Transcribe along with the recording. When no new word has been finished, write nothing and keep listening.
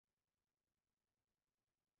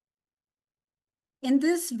In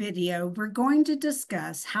this video, we're going to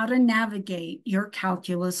discuss how to navigate your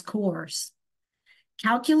calculus course.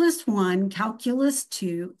 Calculus 1, Calculus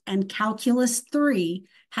 2, and Calculus 3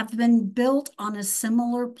 have been built on a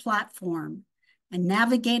similar platform, and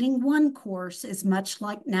navigating one course is much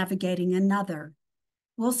like navigating another.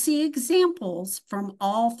 We'll see examples from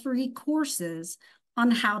all three courses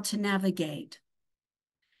on how to navigate.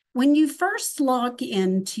 When you first log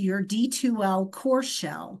into your D2L course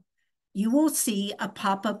shell, you will see a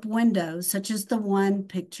pop-up window such as the one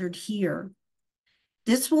pictured here.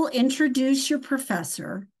 This will introduce your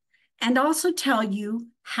professor and also tell you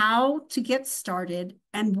how to get started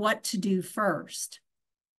and what to do first.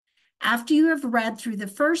 After you have read through the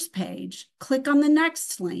first page, click on the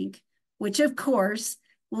next link, which of course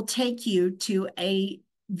will take you to a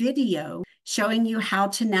video showing you how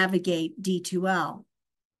to navigate D2L.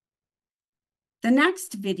 The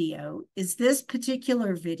next video is this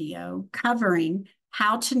particular video covering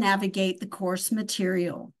how to navigate the course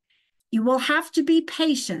material. You will have to be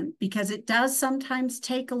patient because it does sometimes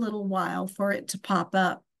take a little while for it to pop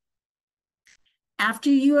up. After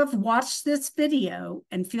you have watched this video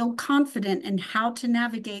and feel confident in how to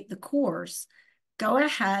navigate the course, go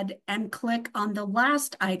ahead and click on the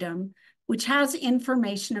last item, which has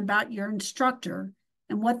information about your instructor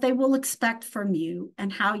and what they will expect from you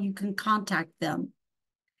and how you can contact them.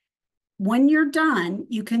 When you're done,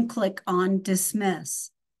 you can click on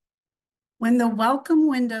Dismiss. When the welcome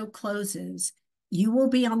window closes, you will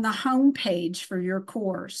be on the home page for your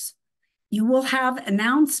course. You will have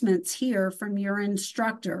announcements here from your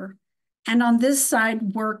instructor, and on this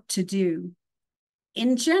side, work to do.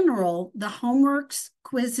 In general, the homeworks,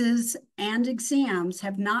 quizzes, and exams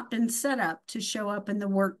have not been set up to show up in the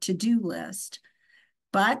work to do list.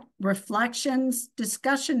 But reflections,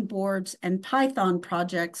 discussion boards, and Python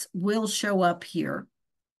projects will show up here.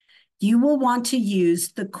 You will want to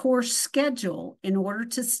use the course schedule in order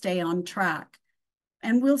to stay on track,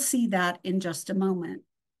 and we'll see that in just a moment.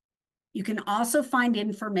 You can also find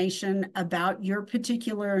information about your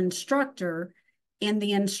particular instructor in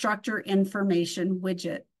the instructor information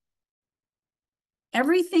widget.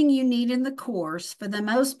 Everything you need in the course, for the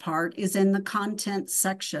most part, is in the content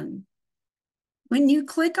section. When you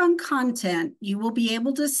click on content, you will be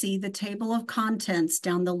able to see the table of contents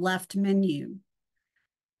down the left menu.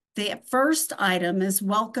 The first item is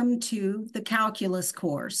Welcome to the Calculus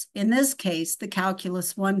course, in this case, the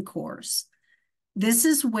Calculus 1 course. This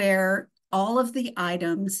is where all of the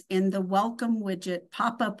items in the Welcome widget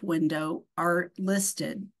pop-up window are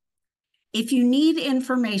listed. If you need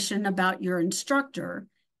information about your instructor,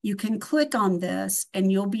 you can click on this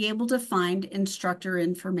and you'll be able to find instructor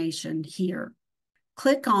information here.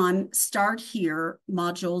 Click on Start Here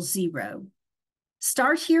Module 0.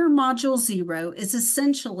 Start Here Module 0 is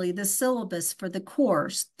essentially the syllabus for the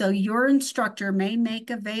course, though your instructor may make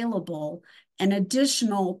available an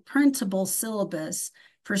additional printable syllabus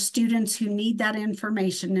for students who need that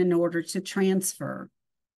information in order to transfer.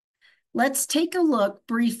 Let's take a look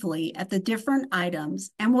briefly at the different items,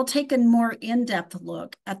 and we'll take a more in-depth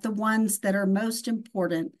look at the ones that are most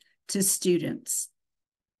important to students.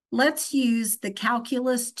 Let's use the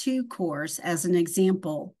Calculus 2 course as an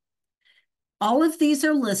example. All of these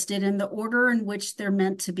are listed in the order in which they're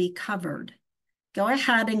meant to be covered. Go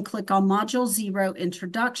ahead and click on Module 0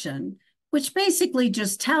 Introduction, which basically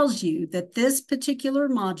just tells you that this particular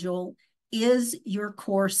module is your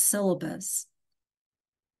course syllabus.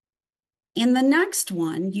 In the next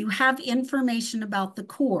one, you have information about the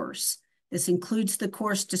course. This includes the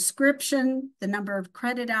course description, the number of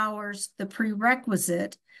credit hours, the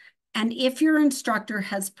prerequisite, and if your instructor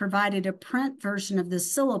has provided a print version of the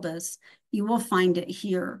syllabus, you will find it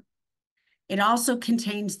here. It also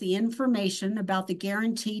contains the information about the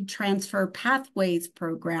Guaranteed Transfer Pathways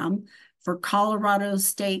program for Colorado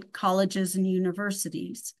State colleges and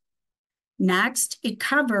universities. Next, it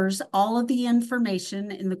covers all of the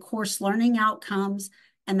information in the course learning outcomes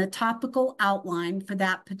and the topical outline for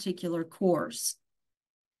that particular course.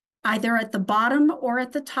 Either at the bottom or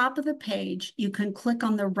at the top of the page, you can click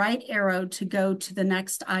on the right arrow to go to the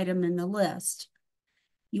next item in the list.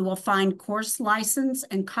 You will find course license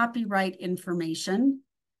and copyright information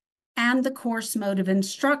and the course mode of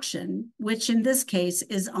instruction, which in this case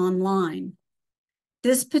is online.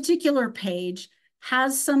 This particular page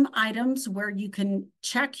has some items where you can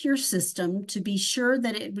check your system to be sure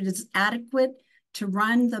that it is adequate to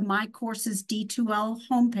run the My Courses D2L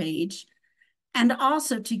homepage, and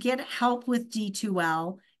also to get help with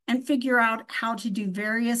D2L and figure out how to do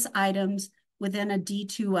various items within a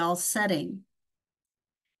D2L setting.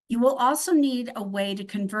 You will also need a way to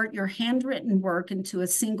convert your handwritten work into a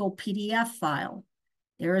single PDF file.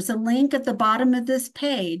 There is a link at the bottom of this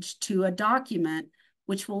page to a document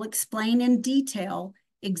which will explain in detail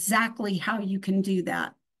exactly how you can do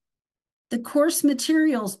that. The course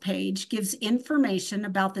materials page gives information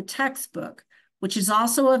about the textbook, which is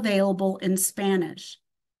also available in Spanish.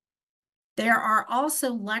 There are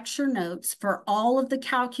also lecture notes for all of the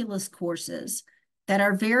calculus courses that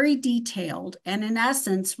are very detailed and in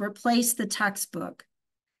essence replace the textbook.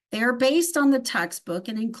 They are based on the textbook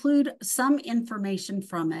and include some information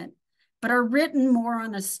from it, but are written more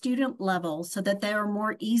on a student level so that they are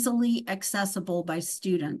more easily accessible by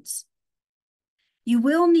students. You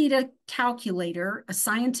will need a calculator, a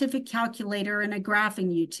scientific calculator, and a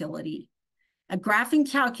graphing utility. A graphing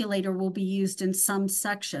calculator will be used in some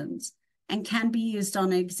sections and can be used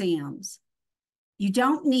on exams. You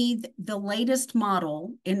don't need the latest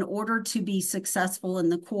model in order to be successful in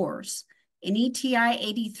the course. Any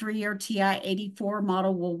TI-83 or TI-84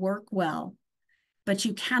 model will work well, but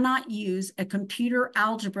you cannot use a computer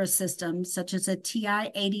algebra system such as a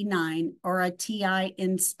TI-89 or a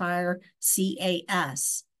TI-Nspire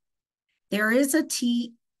CAS. There is a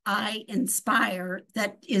TI-Nspire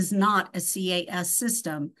that is not a CAS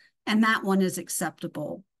system, and that one is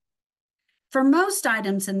acceptable. For most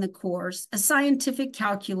items in the course, a scientific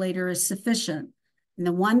calculator is sufficient, and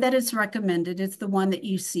the one that is recommended is the one that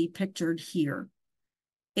you see pictured here.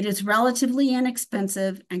 It is relatively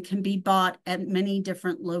inexpensive and can be bought at many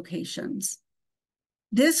different locations.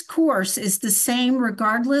 This course is the same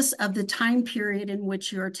regardless of the time period in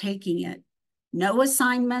which you are taking it. No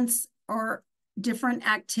assignments or different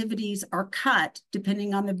activities are cut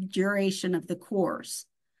depending on the duration of the course.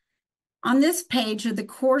 On this page are the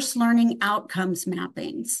course learning outcomes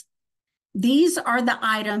mappings. These are the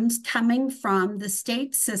items coming from the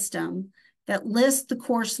state system that list the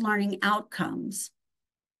course learning outcomes.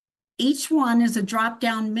 Each one is a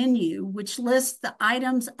drop-down menu which lists the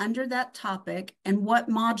items under that topic and what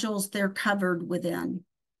modules they're covered within.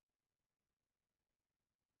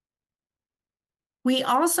 We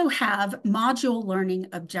also have module learning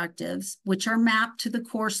objectives, which are mapped to the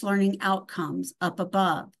course learning outcomes up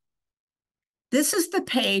above. This is the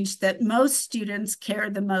page that most students care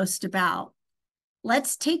the most about.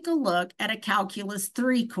 Let's take a look at a Calculus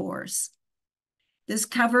 3 course. This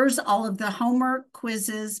covers all of the homework,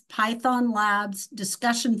 quizzes, Python labs,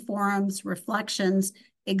 discussion forums, reflections,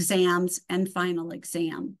 exams, and final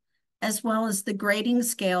exam, as well as the grading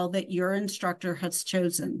scale that your instructor has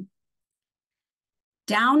chosen.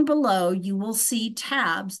 Down below, you will see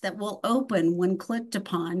tabs that will open when clicked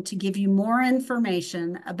upon to give you more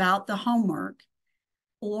information about the homework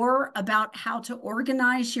or about how to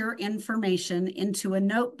organize your information into a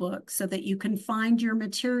notebook so that you can find your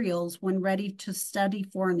materials when ready to study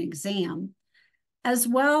for an exam, as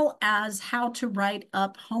well as how to write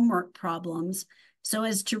up homework problems so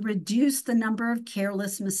as to reduce the number of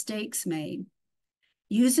careless mistakes made.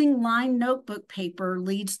 Using lined notebook paper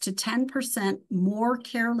leads to 10% more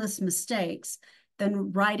careless mistakes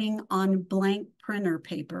than writing on blank printer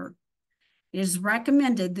paper. It is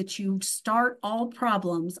recommended that you start all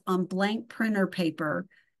problems on blank printer paper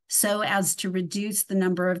so as to reduce the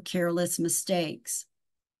number of careless mistakes.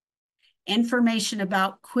 Information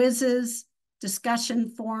about quizzes, discussion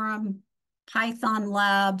forum, Python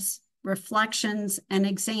labs, reflections, and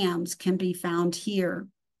exams can be found here.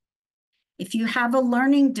 If you have a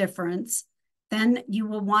learning difference, then you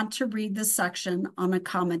will want to read the section on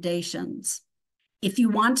accommodations. If you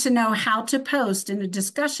want to know how to post in a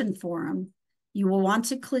discussion forum, you will want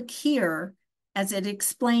to click here as it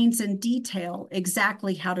explains in detail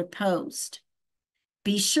exactly how to post.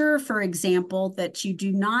 Be sure, for example, that you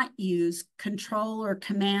do not use Control or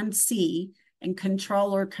Command C and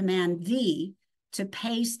Control or Command V to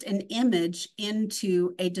paste an image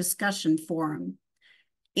into a discussion forum.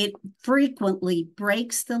 It frequently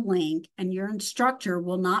breaks the link and your instructor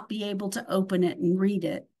will not be able to open it and read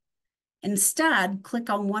it. Instead, click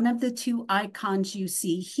on one of the two icons you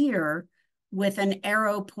see here with an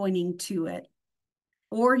arrow pointing to it.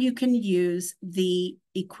 Or you can use the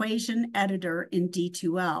equation editor in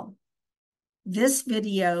D2L. This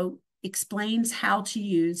video explains how to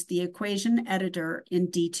use the equation editor in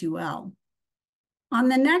D2L. On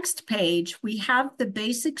the next page, we have the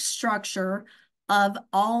basic structure of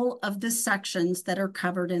all of the sections that are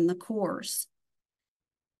covered in the course.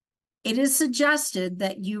 It is suggested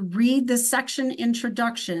that you read the section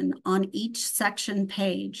introduction on each section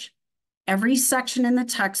page. Every section in the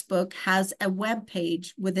textbook has a web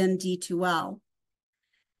page within D2L.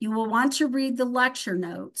 You will want to read the lecture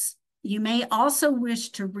notes. You may also wish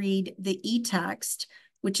to read the e-text,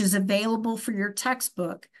 which is available for your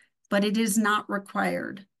textbook, but it is not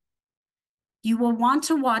required. You will want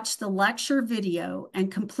to watch the lecture video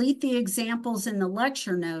and complete the examples in the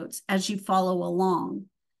lecture notes as you follow along.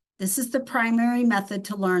 This is the primary method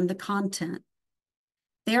to learn the content.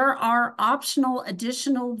 There are optional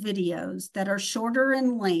additional videos that are shorter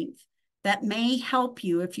in length that may help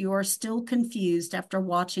you if you are still confused after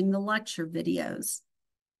watching the lecture videos.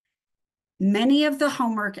 Many of the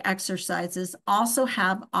homework exercises also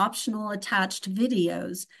have optional attached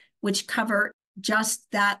videos which cover just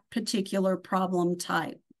that particular problem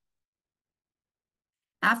type.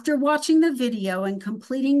 After watching the video and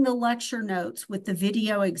completing the lecture notes with the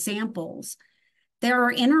video examples, there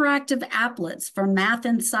are interactive applets from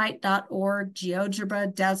mathinsight.org,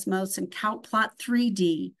 GeoGebra, Desmos, and CalcPlot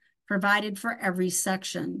 3D provided for every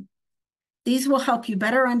section. These will help you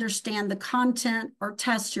better understand the content or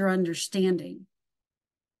test your understanding.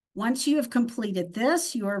 Once you have completed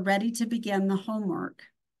this, you are ready to begin the homework.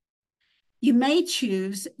 You may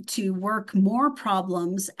choose to work more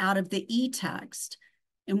problems out of the e-text,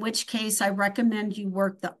 in which case I recommend you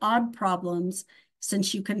work the odd problems,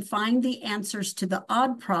 since you can find the answers to the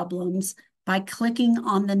odd problems by clicking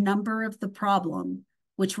on the number of the problem,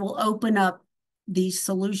 which will open up the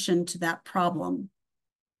solution to that problem.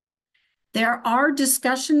 There are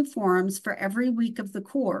discussion forums for every week of the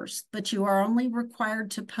course, but you are only required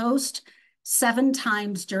to post 7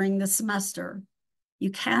 times during the semester. You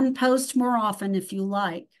can post more often if you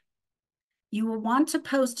like. You will want to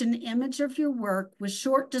post an image of your work with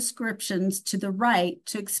short descriptions to the right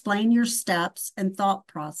to explain your steps and thought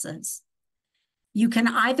process. You can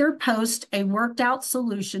either post a worked out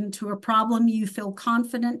solution to a problem you feel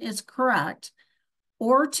confident is correct,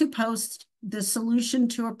 or to post the solution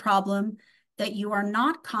to a problem that you are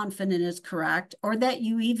not confident is correct or that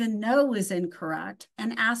you even know is incorrect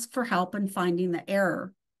and ask for help in finding the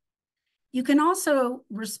error. You can also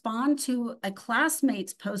respond to a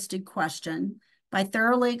classmate's posted question by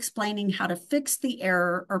thoroughly explaining how to fix the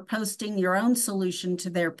error or posting your own solution to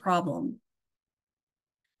their problem.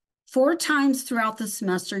 4 times throughout the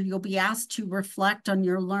semester, you'll be asked to reflect on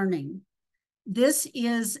your learning. This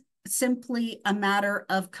is simply a matter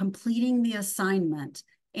of completing the assignment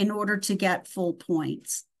in order to get full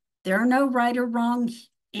points. There are no right or wrong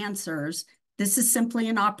answers. This is simply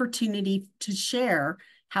an opportunity to share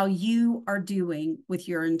how you are doing with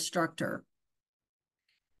your instructor.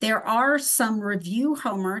 There are some review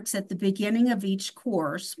homeworks at the beginning of each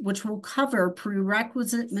course, which will cover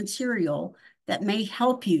prerequisite material that may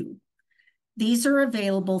help you. These are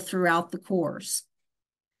available throughout the course.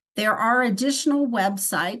 There are additional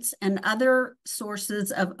websites and other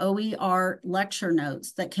sources of OER lecture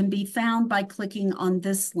notes that can be found by clicking on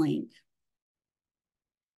this link.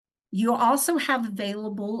 You also have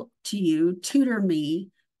available to you TutorMe,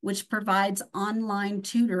 which provides online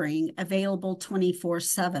tutoring available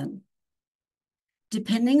 24/7.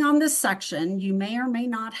 Depending on the section, you may or may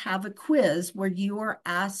not have a quiz where you are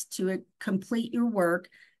asked to complete your work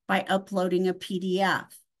by uploading a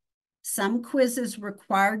PDF. Some quizzes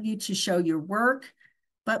require you to show your work,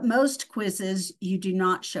 but most quizzes you do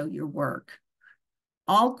not show your work.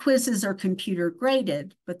 All quizzes are computer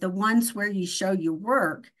graded, but the ones where you show your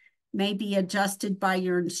work may be adjusted by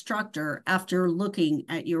your instructor after looking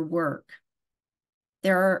at your work.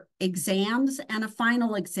 There are exams and a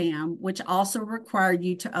final exam, which also require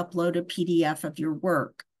you to upload a PDF of your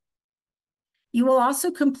work. You will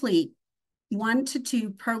also complete 1 to 2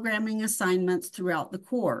 programming assignments throughout the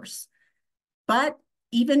course. But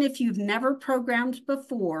even if you've never programmed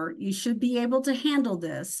before, you should be able to handle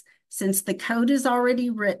this since the code is already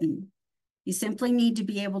written. You simply need to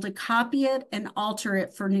be able to copy it and alter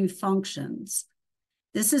it for new functions.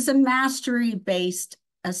 This is a mastery-based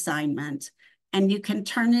assignment, and you can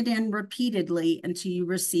turn it in repeatedly until you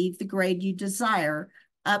receive the grade you desire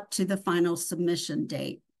up to the final submission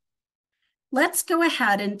date. Let's go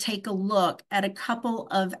ahead and take a look at a couple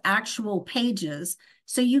of actual pages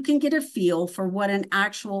so you can get a feel for what an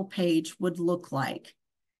actual page would look like.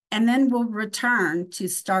 And then we'll return to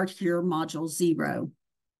start here Module 0.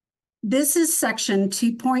 This is section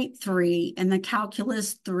 2.3 in the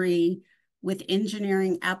Calculus 3 with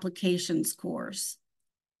Engineering Applications course.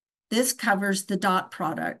 This covers the dot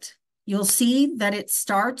product. You'll see that it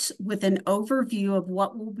starts with an overview of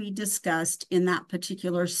what will be discussed in that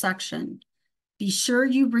particular section. Be sure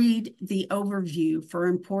you read the overview for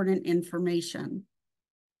important information.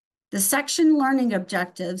 The section learning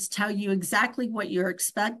objectives tell you exactly what you're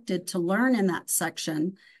expected to learn in that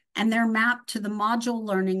section, and they're mapped to the module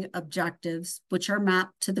learning objectives, which are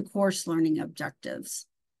mapped to the course learning objectives.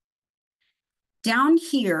 Down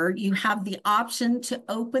here, you have the option to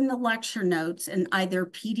open the lecture notes in either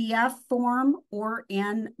PDF form or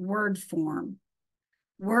in Word form.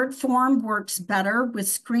 Word form works better with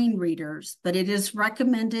screen readers, but it is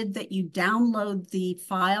recommended that you download the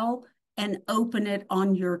file and open it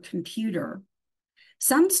on your computer.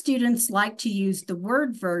 Some students like to use the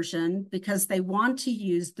Word version because they want to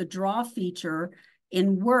use the draw feature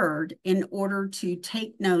in Word in order to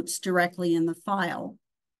take notes directly in the file.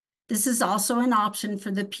 This is also an option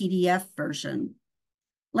for the PDF version.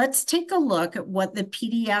 Let's take a look at what the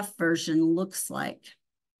PDF version looks like.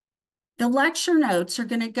 The lecture notes are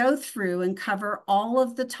going to go through and cover all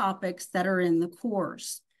of the topics that are in the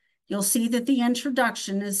course. You'll see that the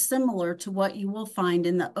introduction is similar to what you will find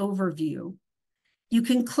in the overview. You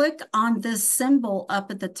can click on this symbol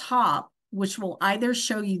up at the top, which will either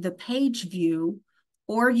show you the page view,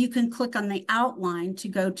 or you can click on the outline to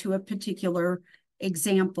go to a particular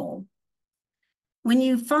example. When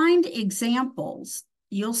you find examples,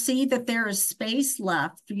 you'll see that there is space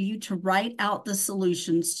left for you to write out the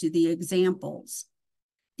solutions to the examples.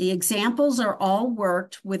 The examples are all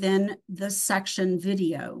worked within the section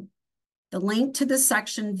video. The link to the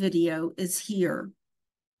section video is here.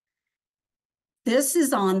 This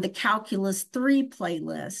is on the Calculus 3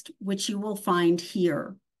 playlist, which you will find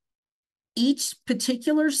here. Each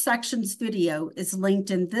particular section's video is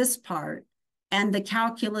linked in this part, and the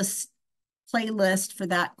Calculus playlist for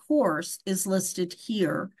that course is listed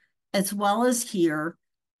here, as well as here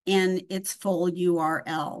in its full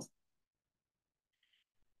URL.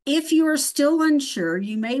 If you are still unsure,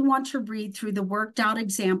 you may want to read through the worked out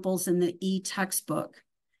examples in the e-textbook.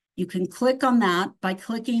 You can click on that by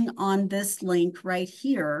clicking on this link right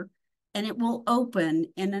here, and it will open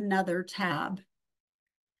in another tab.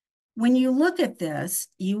 When you look at this,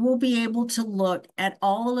 you will be able to look at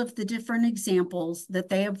all of the different examples that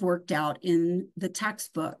they have worked out in the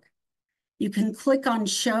textbook. You can click on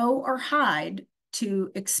Show or Hide to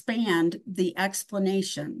expand the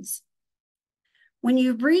explanations. When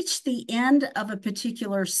you reach the end of a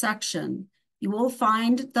particular section, you will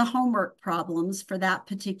find the homework problems for that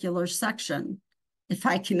particular section, if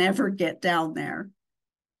I can ever get down there.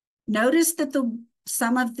 Notice that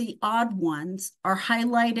some of the odd ones are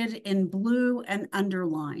highlighted in blue and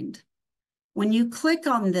underlined. When you click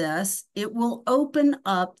on this, it will open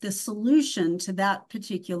up the solution to that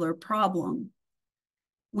particular problem.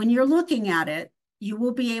 When you're looking at it, you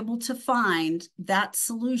will be able to find that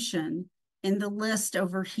solution in the list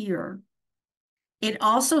over here. It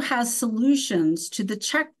also has solutions to the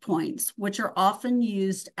checkpoints, which are often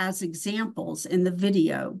used as examples in the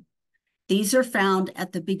video. These are found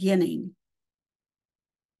at the beginning.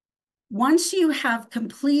 Once you have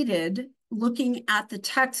completed looking at the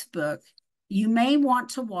textbook, you may want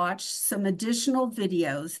to watch some additional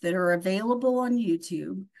videos that are available on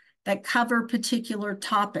YouTube that cover particular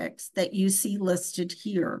topics that you see listed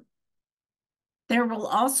here. There will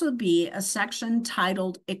also be a section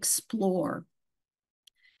titled Explore.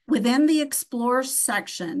 Within the Explore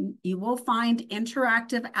section, you will find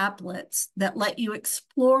interactive applets that let you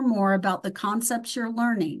explore more about the concepts you're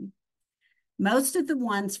learning. Most of the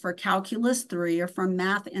ones for Calculus 3 are from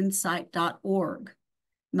mathinsight.org.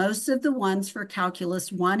 Most of the ones for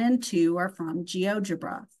Calculus 1 and 2 are from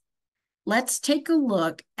GeoGebra. Let's take a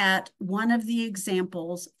look at one of the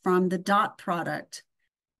examples from the dot product.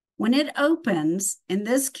 When it opens, in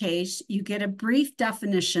this case, you get a brief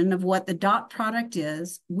definition of what the dot product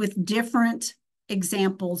is with different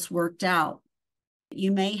examples worked out.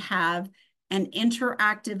 You may have an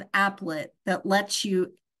interactive applet that lets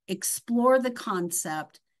you explore the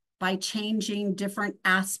concept by changing different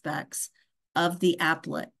aspects of the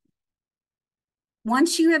applet.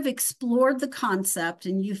 Once you have explored the concept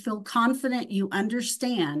and you feel confident you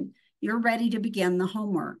understand, you're ready to begin the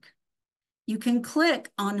homework. You can click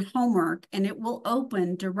on Homework and it will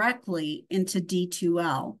open directly into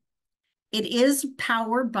D2L. It is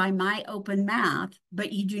powered by MyOpenMath,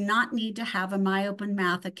 but you do not need to have a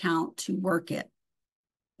MyOpenMath account to work it.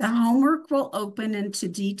 The homework will open into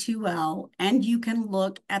D2L and you can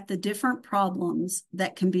look at the different problems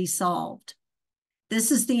that can be solved.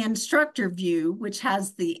 This is the instructor view, which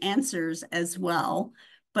has the answers as well,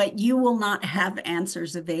 but you will not have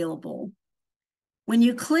answers available. When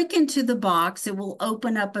you click into the box, it will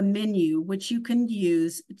open up a menu which you can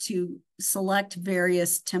use to select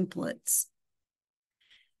various templates.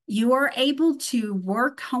 You are able to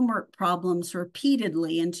work homework problems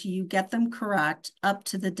repeatedly until you get them correct up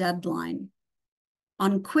to the deadline.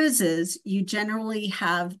 On quizzes, you generally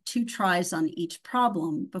have 2 tries on each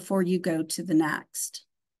problem before you go to the next.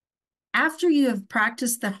 After you have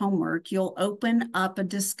practiced the homework, you'll open up a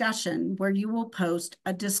discussion where you will post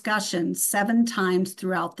a discussion 7 times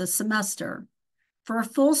throughout the semester. For a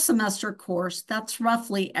full semester course, that's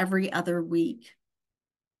roughly every other week.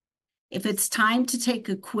 If it's time to take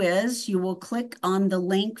a quiz, you will click on the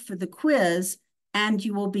link for the quiz and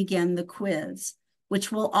you will begin the quiz,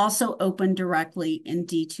 which will also open directly in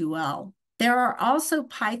D2L. There are also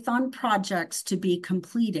Python projects to be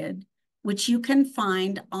completed, which you can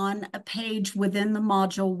find on a page within the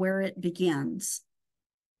module where it begins.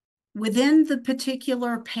 Within the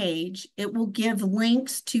particular page, it will give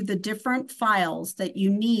links to the different files that you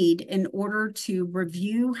need in order to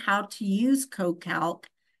review how to use CodeCalc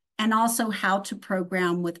and also how to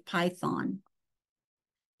program with Python.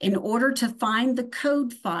 In order to find the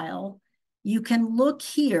code file, you can look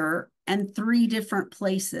here and 3 different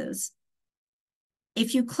places.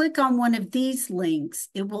 If you click on one of these links,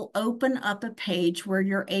 it will open up a page where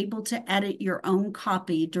you're able to edit your own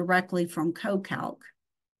copy directly from CodeCalc.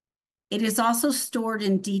 It is also stored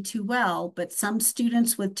in D2L, but some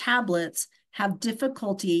students with tablets have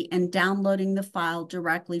difficulty in downloading the file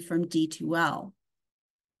directly from D2L.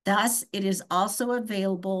 Thus, it is also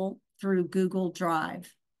available through Google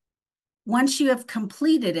Drive. Once you have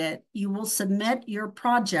completed it, you will submit your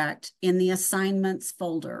project in the assignments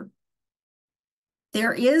folder.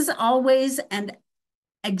 There is always an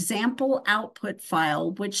example output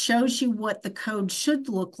file, which shows you what the code should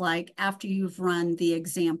look like after you've run the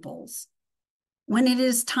examples. When it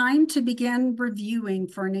is time to begin reviewing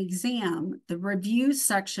for an exam, the review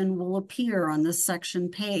section will appear on the section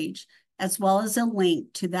page, as well as a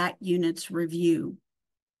link to that unit's review.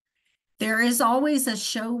 There is always a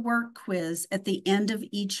show work quiz at the end of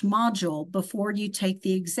each module before you take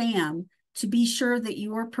the exam to be sure that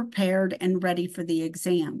you are prepared and ready for the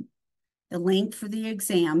exam. The link for the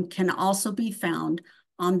exam can also be found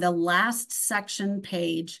on the last section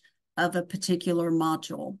page of a particular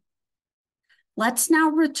module. Let's now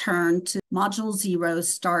return to Module 0,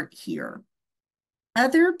 Start Here.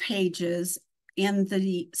 Other pages in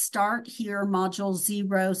the Start Here Module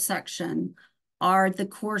 0 section are the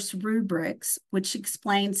course rubrics, which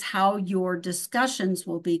explains how your discussions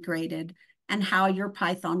will be graded and how your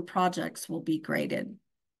Python projects will be graded.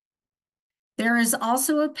 There is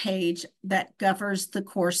also a page that governs the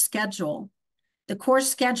course schedule. The course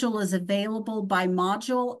schedule is available by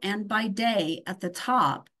module and by day at the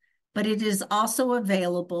top, but it is also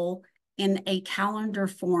available in a calendar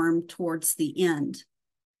form towards the end.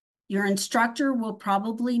 Your instructor will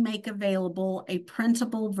probably make available a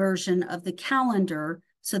printable version of the calendar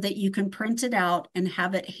so that you can print it out and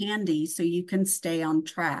have it handy so you can stay on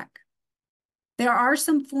track. There are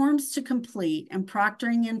some forms to complete and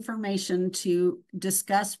proctoring information to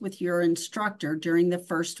discuss with your instructor during the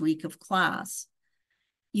first week of class.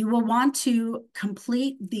 You will want to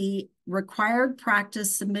complete the required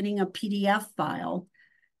practice submitting a PDF file,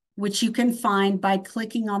 which you can find by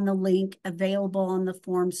clicking on the link available on the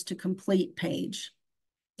Forms to Complete page.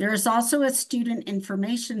 There is also a student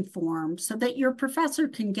information form so that your professor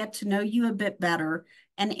can get to know you a bit better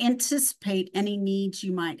and anticipate any needs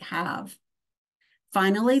you might have.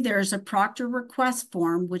 Finally, there's a proctor request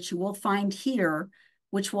form, which you will find here,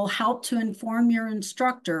 which will help to inform your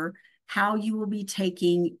instructor how you will be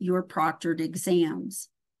taking your proctored exams.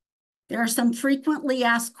 There are some frequently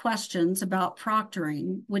asked questions about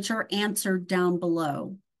proctoring, which are answered down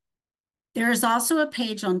below. There is also a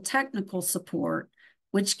page on technical support,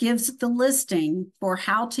 which gives the listing for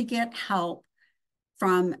how to get help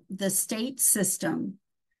from the state system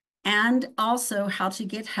and also how to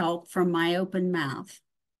get help from MyOpenMath.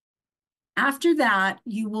 After that,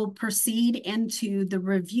 you will proceed into the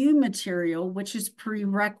review material, which is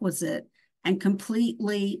prerequisite and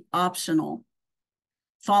completely optional.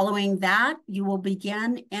 Following that, you will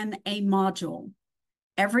begin in a module.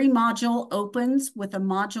 Every module opens with a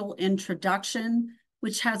module introduction,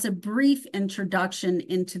 which has a brief introduction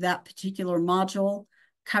into that particular module,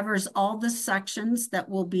 covers all the sections that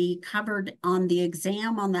will be covered on the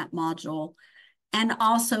exam on that module, and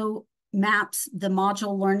also maps the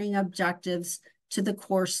module learning objectives to the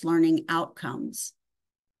course learning outcomes.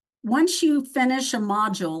 Once you finish a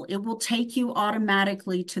module, it will take you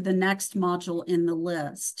automatically to the next module in the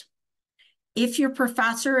list. If your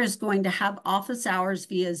professor is going to have office hours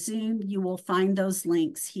via Zoom, you will find those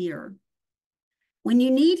links here. When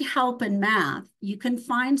you need help in math, you can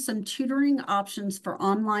find some tutoring options for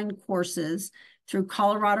online courses through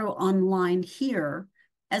Colorado Online here,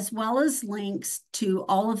 as well as links to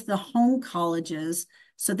all of the home colleges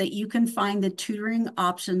so that you can find the tutoring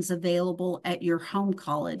options available at your home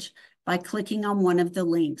college by clicking on one of the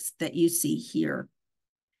links that you see here.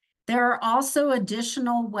 There are also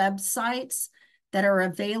additional websites that are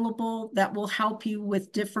available that will help you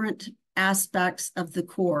with different aspects of the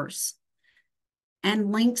course,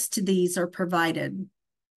 and links to these are provided.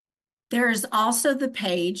 There is also the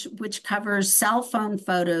page which covers cell phone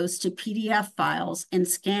photos to PDF files and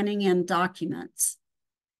scanning in documents.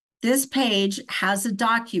 This page has a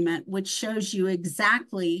document which shows you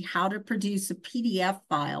exactly how to produce a PDF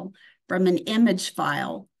file from an image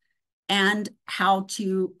file and how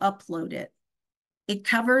to upload it. It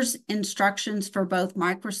covers instructions for both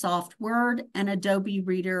Microsoft Word and Adobe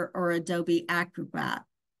Reader or Adobe Acrobat.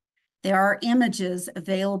 There are images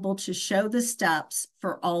available to show the steps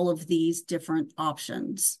for all of these different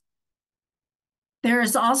options. There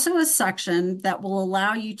is also a section that will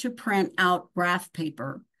allow you to print out graph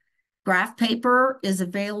paper. Graph paper is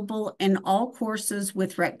available in all courses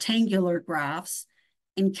with rectangular graphs,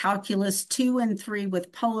 in Calculus 2 and 3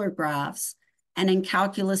 with polar graphs, and in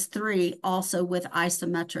Calculus 3 also with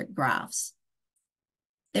isometric graphs.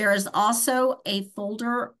 There is also a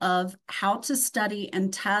folder of how to study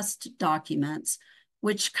and test documents,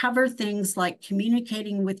 which cover things like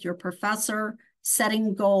communicating with your professor,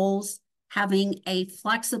 setting goals, having a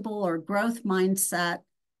flexible or growth mindset,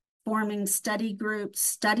 forming study groups,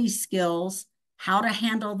 study skills, how to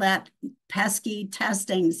handle that pesky test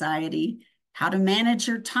anxiety, how to manage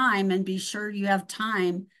your time and be sure you have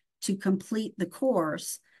time to complete the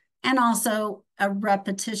course, and also a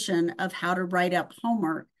repetition of how to write up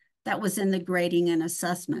homework that was in the grading and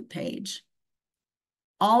assessment page.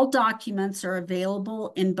 All documents are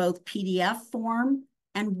available in both PDF form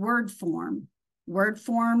and Word form. Word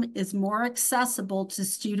form is more accessible to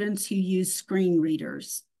students who use screen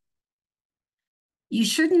readers. You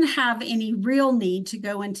shouldn't have any real need to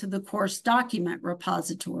go into the course document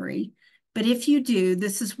repository, but if you do,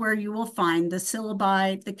 this is where you will find the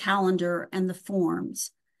syllabi, the calendar, and the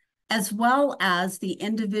forms, as well as the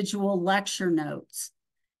individual lecture notes.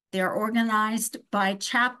 They're organized by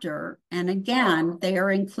chapter, and again, they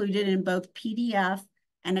are included in both PDF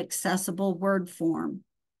and accessible Word form.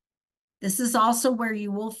 This is also where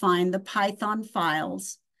you will find the Python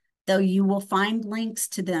files, though you will find links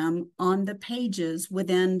to them on the pages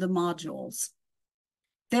within the modules.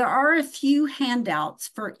 There are a few handouts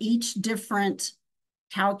for each different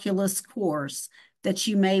calculus course that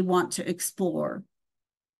you may want to explore.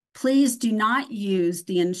 Please do not use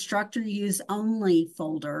the instructor use only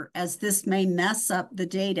folder, as this may mess up the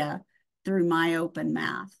data through My Open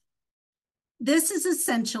Math. This is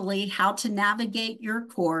essentially how to navigate your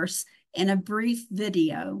course in a brief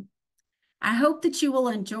video. I hope that you will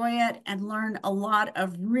enjoy it and learn a lot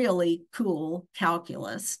of really cool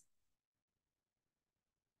calculus.